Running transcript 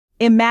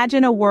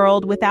Imagine a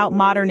world without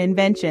modern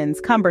inventions.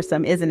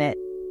 Cumbersome, isn't it?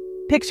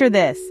 Picture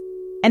this: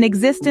 an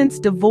existence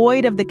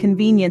devoid of the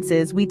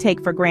conveniences we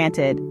take for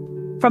granted.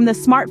 From the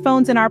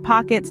smartphones in our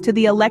pockets to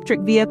the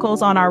electric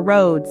vehicles on our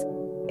roads.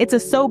 It's a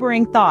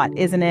sobering thought,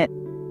 isn't it?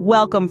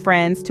 Welcome,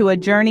 friends, to a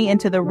journey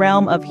into the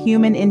realm of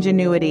human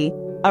ingenuity,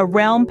 a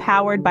realm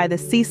powered by the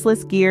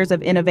ceaseless gears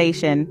of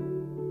innovation.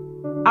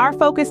 Our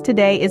focus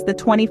today is the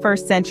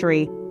 21st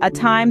century, a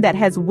time that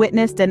has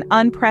witnessed an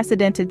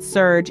unprecedented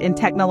surge in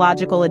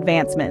technological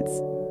advancements.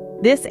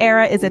 This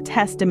era is a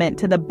testament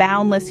to the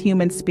boundless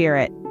human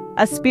spirit,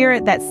 a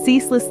spirit that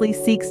ceaselessly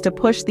seeks to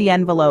push the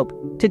envelope,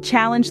 to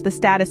challenge the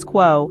status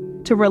quo,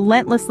 to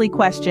relentlessly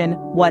question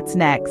what's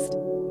next.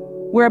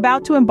 We're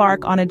about to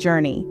embark on a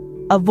journey,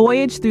 a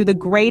voyage through the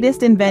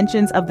greatest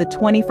inventions of the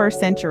 21st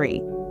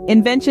century,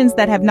 inventions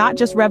that have not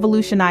just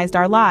revolutionized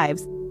our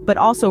lives, but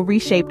also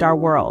reshaped our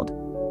world.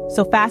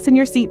 So fasten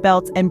your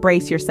seatbelts and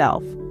brace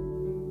yourself.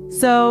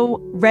 So,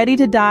 ready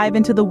to dive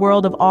into the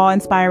world of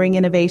awe-inspiring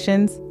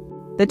innovations?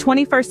 The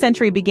 21st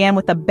century began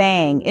with a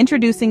bang,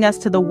 introducing us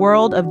to the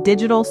world of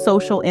digital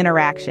social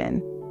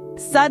interaction.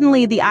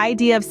 Suddenly, the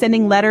idea of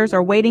sending letters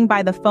or waiting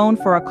by the phone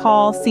for a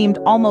call seemed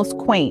almost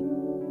quaint.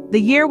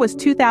 The year was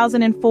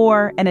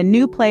 2004, and a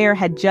new player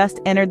had just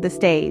entered the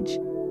stage: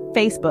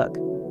 Facebook.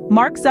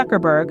 Mark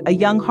Zuckerberg, a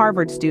young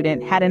Harvard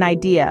student, had an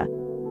idea.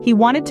 He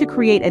wanted to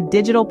create a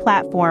digital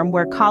platform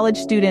where college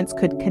students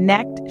could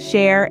connect,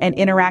 share, and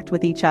interact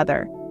with each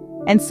other.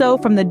 And so,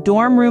 from the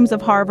dorm rooms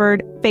of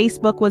Harvard,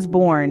 Facebook was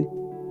born.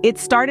 It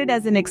started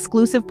as an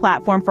exclusive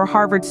platform for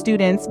Harvard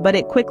students, but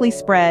it quickly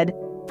spread,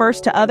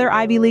 first to other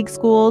Ivy League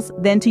schools,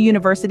 then to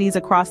universities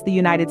across the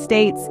United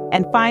States,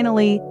 and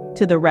finally,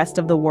 to the rest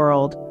of the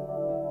world.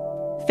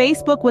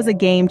 Facebook was a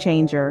game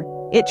changer.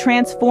 It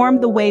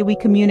transformed the way we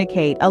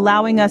communicate,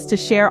 allowing us to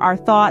share our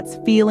thoughts,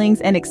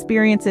 feelings, and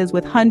experiences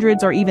with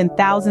hundreds or even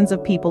thousands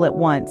of people at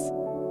once.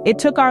 It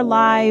took our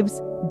lives,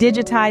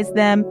 digitized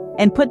them,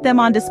 and put them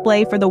on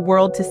display for the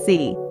world to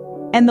see.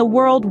 And the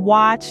world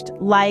watched,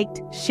 liked,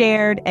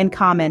 shared, and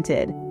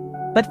commented.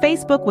 But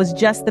Facebook was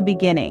just the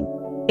beginning.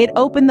 It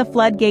opened the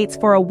floodgates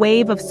for a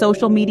wave of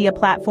social media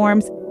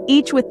platforms,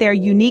 each with their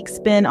unique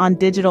spin on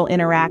digital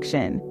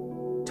interaction.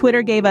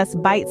 Twitter gave us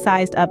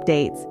bite-sized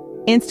updates.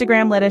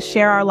 Instagram let us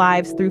share our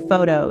lives through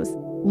photos.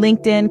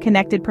 LinkedIn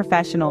connected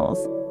professionals.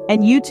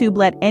 And YouTube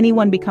let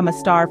anyone become a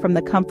star from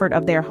the comfort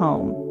of their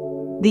home.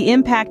 The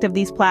impact of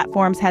these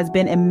platforms has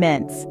been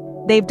immense.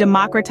 They've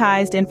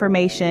democratized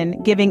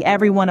information, giving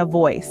everyone a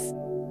voice.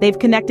 They've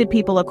connected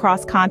people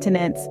across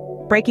continents,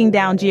 breaking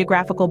down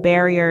geographical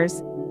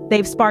barriers.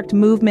 They've sparked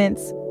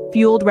movements,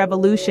 fueled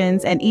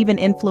revolutions, and even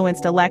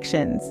influenced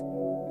elections.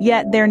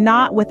 Yet they're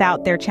not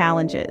without their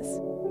challenges.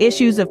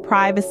 Issues of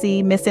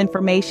privacy,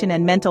 misinformation,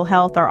 and mental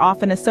health are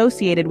often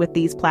associated with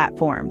these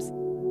platforms.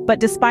 But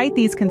despite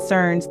these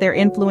concerns, their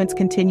influence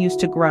continues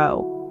to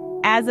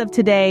grow. As of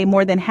today,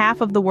 more than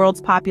half of the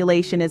world's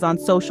population is on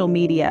social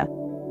media,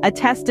 a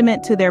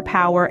testament to their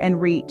power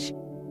and reach.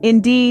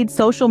 Indeed,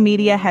 social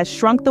media has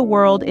shrunk the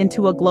world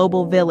into a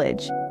global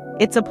village.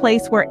 It's a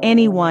place where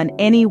anyone,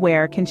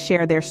 anywhere can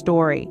share their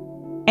story.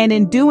 And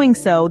in doing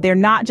so, they're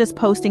not just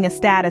posting a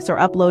status or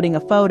uploading a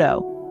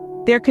photo.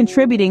 They're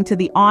contributing to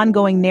the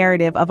ongoing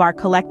narrative of our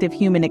collective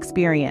human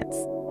experience.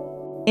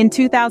 In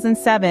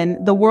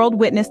 2007, the world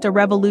witnessed a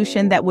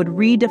revolution that would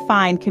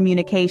redefine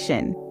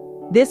communication.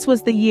 This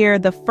was the year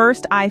the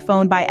first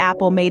iPhone by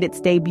Apple made its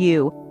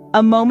debut,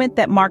 a moment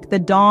that marked the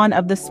dawn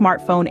of the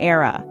smartphone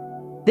era.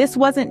 This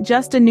wasn't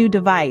just a new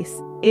device,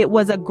 it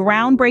was a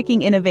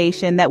groundbreaking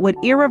innovation that would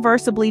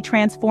irreversibly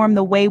transform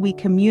the way we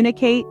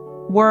communicate,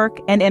 work,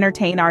 and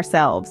entertain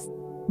ourselves.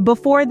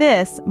 Before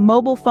this,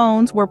 mobile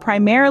phones were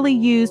primarily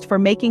used for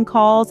making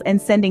calls and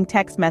sending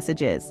text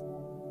messages.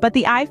 But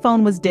the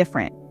iPhone was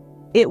different.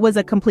 It was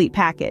a complete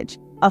package: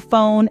 a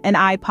phone, an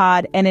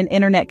iPod, and an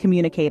internet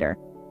communicator.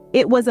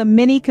 It was a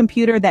mini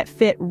computer that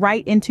fit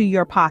right into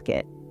your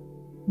pocket.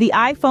 The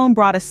iPhone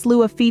brought a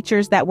slew of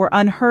features that were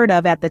unheard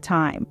of at the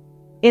time.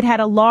 It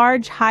had a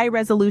large,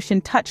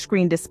 high-resolution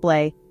touchscreen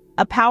display,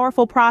 a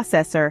powerful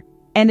processor,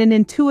 and an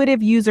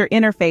intuitive user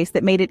interface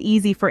that made it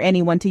easy for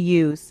anyone to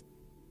use.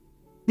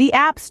 The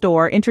App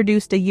Store,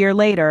 introduced a year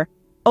later,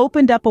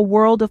 opened up a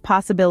world of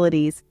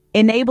possibilities,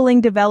 enabling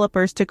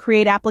developers to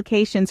create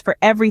applications for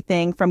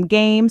everything from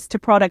games to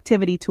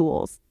productivity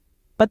tools.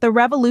 But the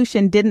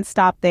revolution didn't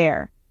stop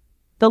there.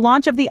 The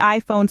launch of the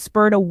iPhone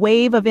spurred a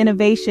wave of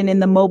innovation in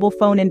the mobile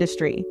phone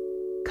industry.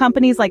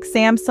 Companies like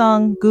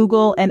Samsung,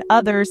 Google, and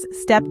others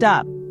stepped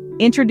up,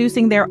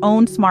 introducing their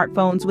own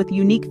smartphones with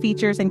unique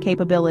features and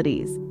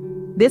capabilities.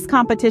 This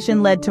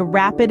competition led to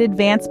rapid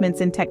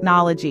advancements in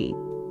technology,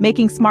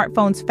 making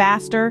smartphones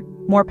faster,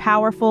 more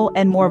powerful,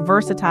 and more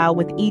versatile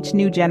with each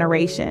new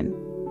generation.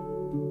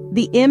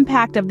 The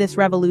impact of this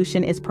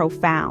revolution is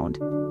profound.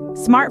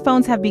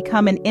 Smartphones have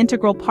become an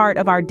integral part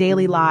of our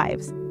daily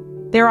lives.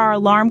 There are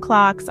alarm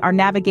clocks, our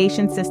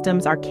navigation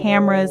systems, our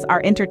cameras, our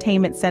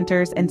entertainment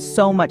centers, and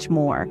so much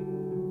more.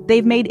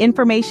 They've made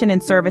information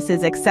and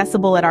services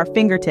accessible at our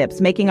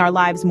fingertips, making our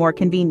lives more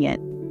convenient.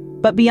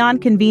 But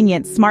beyond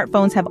convenience,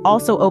 smartphones have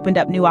also opened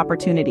up new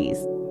opportunities.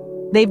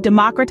 They've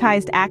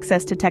democratized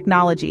access to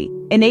technology,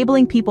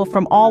 enabling people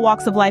from all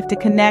walks of life to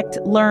connect,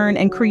 learn,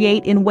 and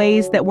create in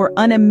ways that were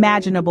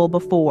unimaginable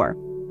before.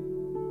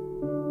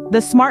 The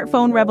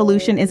smartphone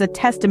revolution is a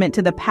testament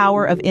to the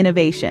power of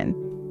innovation.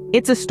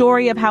 It's a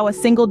story of how a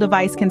single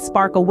device can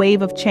spark a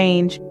wave of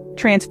change,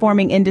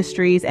 transforming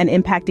industries and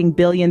impacting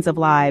billions of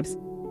lives.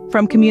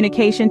 From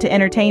communication to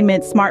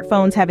entertainment,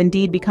 smartphones have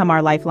indeed become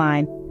our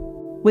lifeline.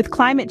 With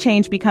climate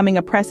change becoming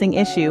a pressing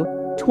issue,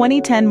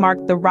 2010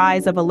 marked the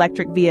rise of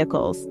electric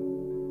vehicles.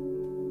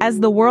 As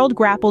the world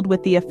grappled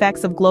with the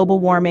effects of global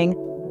warming,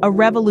 a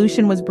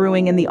revolution was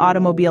brewing in the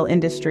automobile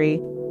industry,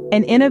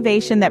 an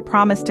innovation that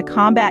promised to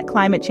combat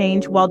climate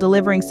change while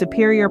delivering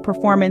superior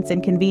performance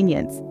and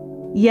convenience.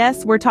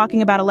 Yes, we're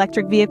talking about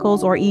electric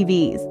vehicles, or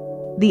EVs.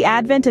 The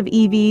advent of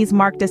EVs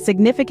marked a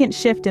significant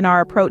shift in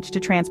our approach to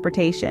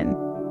transportation.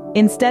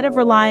 Instead of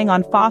relying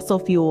on fossil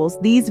fuels,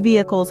 these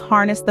vehicles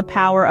harness the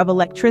power of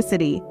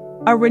electricity,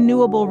 a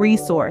renewable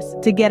resource,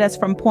 to get us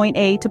from point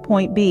A to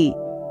point B.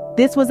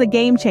 This was a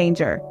game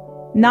changer.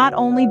 Not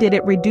only did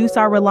it reduce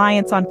our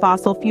reliance on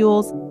fossil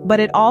fuels, but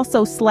it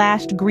also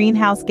slashed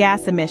greenhouse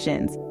gas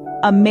emissions,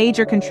 a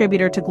major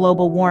contributor to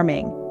global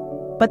warming.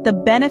 But the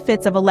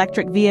benefits of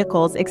electric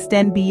vehicles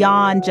extend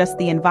beyond just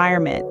the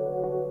environment.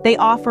 They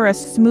offer a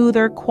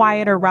smoother,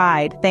 quieter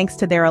ride thanks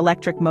to their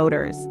electric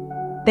motors.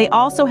 They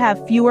also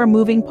have fewer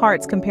moving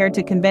parts compared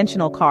to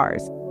conventional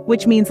cars,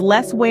 which means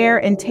less wear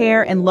and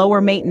tear and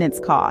lower maintenance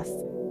costs.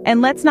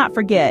 And let's not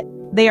forget,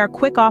 they are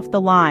quick off the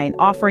line,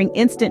 offering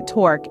instant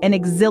torque and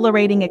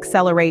exhilarating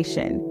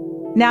acceleration.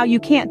 Now, you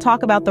can't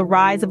talk about the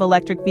rise of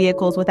electric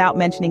vehicles without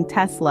mentioning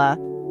Tesla,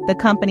 the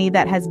company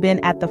that has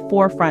been at the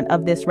forefront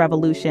of this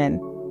revolution.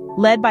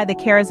 Led by the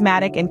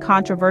charismatic and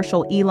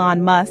controversial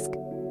Elon Musk,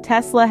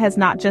 Tesla has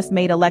not just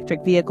made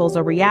electric vehicles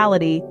a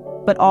reality,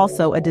 but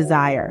also a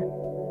desire.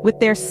 With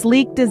their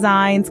sleek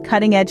designs,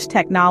 cutting-edge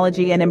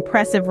technology, and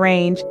impressive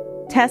range,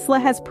 Tesla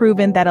has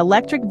proven that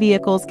electric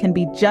vehicles can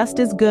be just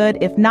as good,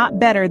 if not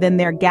better, than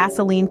their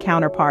gasoline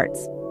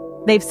counterparts.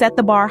 They've set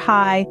the bar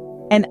high,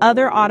 and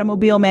other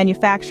automobile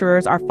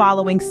manufacturers are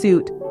following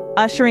suit,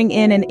 ushering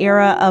in an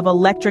era of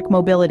electric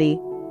mobility.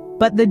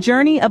 But the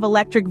journey of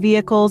electric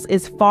vehicles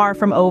is far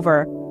from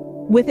over.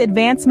 With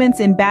advancements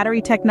in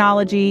battery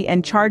technology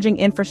and charging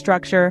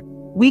infrastructure,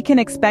 we can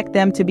expect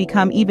them to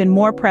become even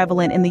more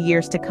prevalent in the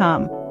years to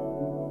come.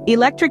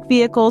 Electric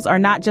vehicles are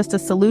not just a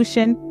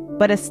solution,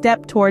 but a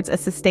step towards a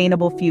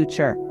sustainable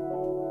future.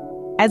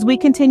 As we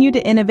continue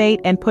to innovate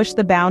and push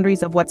the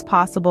boundaries of what's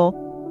possible,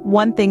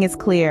 one thing is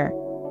clear: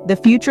 the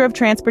future of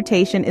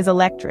transportation is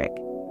electric,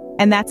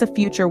 and that's a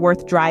future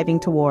worth driving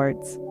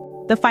towards.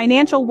 The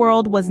financial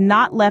world was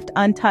not left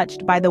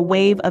untouched by the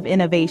wave of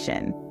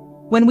innovation.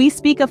 When we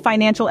speak of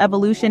financial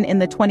evolution in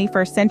the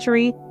 21st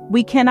century,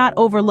 we cannot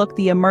overlook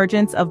the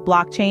emergence of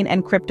blockchain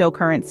and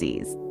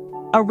cryptocurrencies.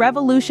 A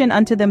revolution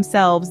unto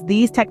themselves,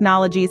 these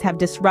technologies have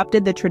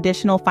disrupted the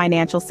traditional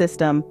financial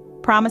system,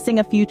 promising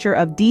a future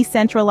of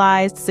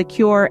decentralized,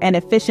 secure, and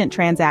efficient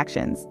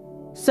transactions.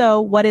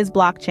 So, what is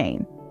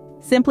blockchain?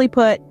 Simply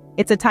put,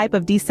 it's a type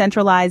of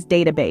decentralized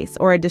database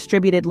or a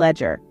distributed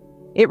ledger.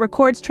 It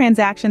records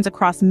transactions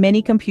across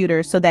many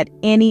computers so that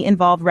any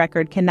involved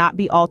record cannot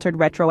be altered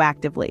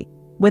retroactively,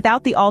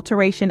 without the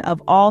alteration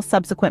of all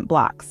subsequent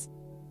blocks.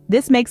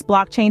 This makes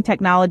blockchain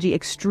technology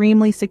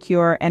extremely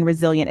secure and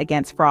resilient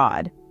against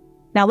fraud.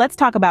 Now let's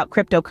talk about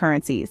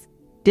cryptocurrencies,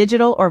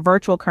 digital or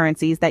virtual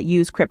currencies that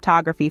use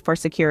cryptography for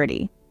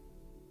security.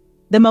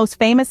 The most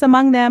famous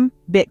among them,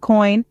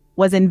 Bitcoin,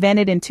 was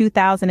invented in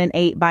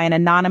 2008 by an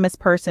anonymous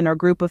person or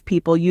group of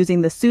people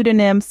using the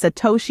pseudonym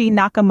Satoshi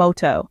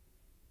Nakamoto.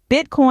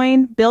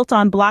 Bitcoin, built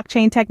on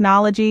blockchain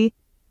technology,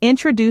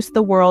 introduced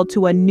the world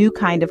to a new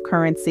kind of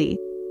currency,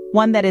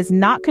 one that is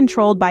not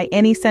controlled by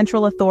any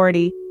central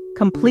authority,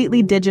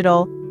 completely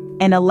digital,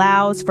 and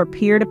allows for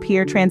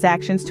peer-to-peer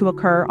transactions to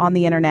occur on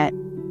the internet.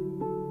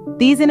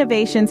 These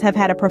innovations have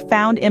had a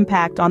profound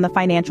impact on the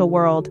financial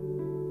world.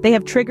 They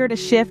have triggered a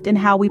shift in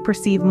how we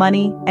perceive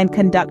money and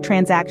conduct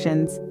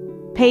transactions,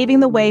 paving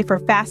the way for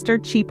faster,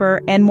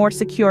 cheaper, and more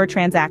secure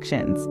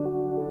transactions.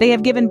 They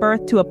have given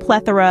birth to a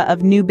plethora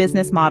of new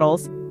business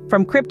models,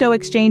 from crypto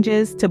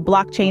exchanges to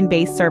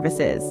blockchain-based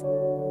services.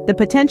 The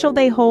potential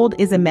they hold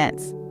is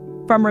immense.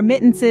 From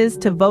remittances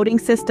to voting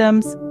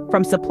systems,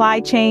 from supply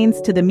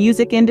chains to the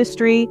music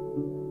industry,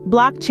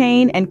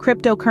 blockchain and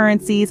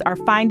cryptocurrencies are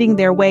finding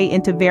their way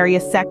into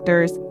various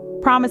sectors,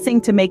 promising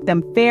to make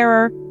them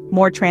fairer,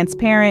 more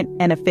transparent,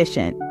 and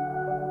efficient.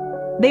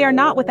 They are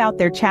not without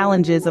their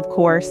challenges, of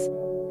course.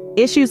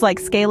 Issues like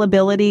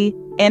scalability,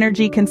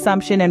 energy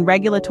consumption, and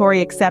regulatory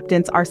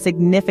acceptance are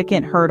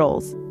significant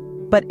hurdles.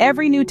 But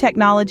every new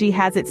technology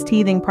has its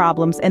teething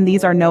problems, and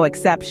these are no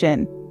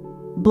exception.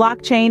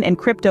 Blockchain and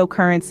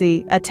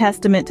cryptocurrency, a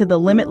testament to the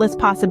limitless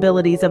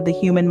possibilities of the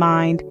human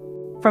mind.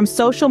 From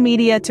social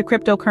media to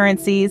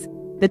cryptocurrencies,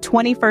 the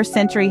 21st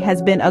century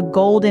has been a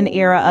golden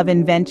era of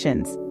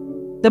inventions.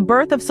 The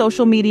birth of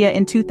social media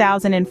in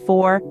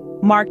 2004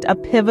 marked a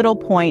pivotal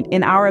point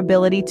in our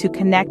ability to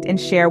connect and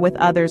share with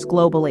others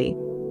globally.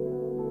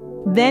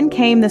 Then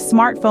came the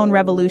smartphone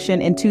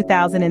revolution in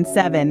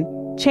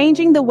 2007,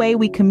 changing the way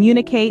we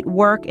communicate,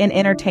 work, and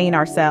entertain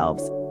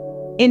ourselves.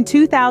 In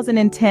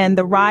 2010,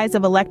 the rise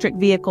of electric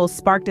vehicles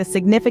sparked a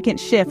significant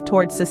shift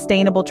towards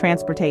sustainable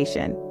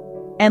transportation.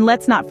 And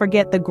let's not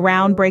forget the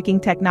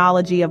groundbreaking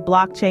technology of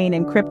blockchain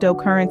and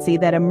cryptocurrency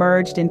that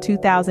emerged in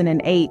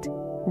 2008,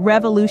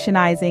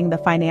 revolutionizing the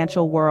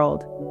financial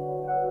world.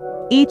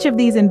 Each of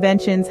these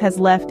inventions has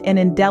left an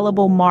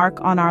indelible mark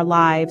on our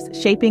lives,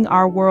 shaping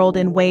our world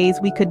in ways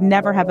we could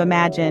never have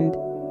imagined.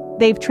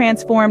 They've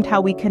transformed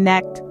how we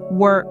connect,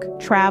 work,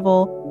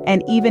 travel,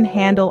 and even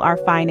handle our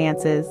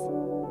finances.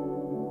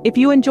 If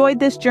you enjoyed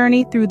this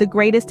journey through the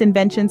greatest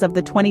inventions of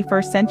the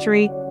 21st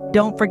century,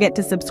 don't forget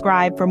to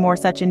subscribe for more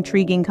such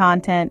intriguing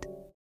content.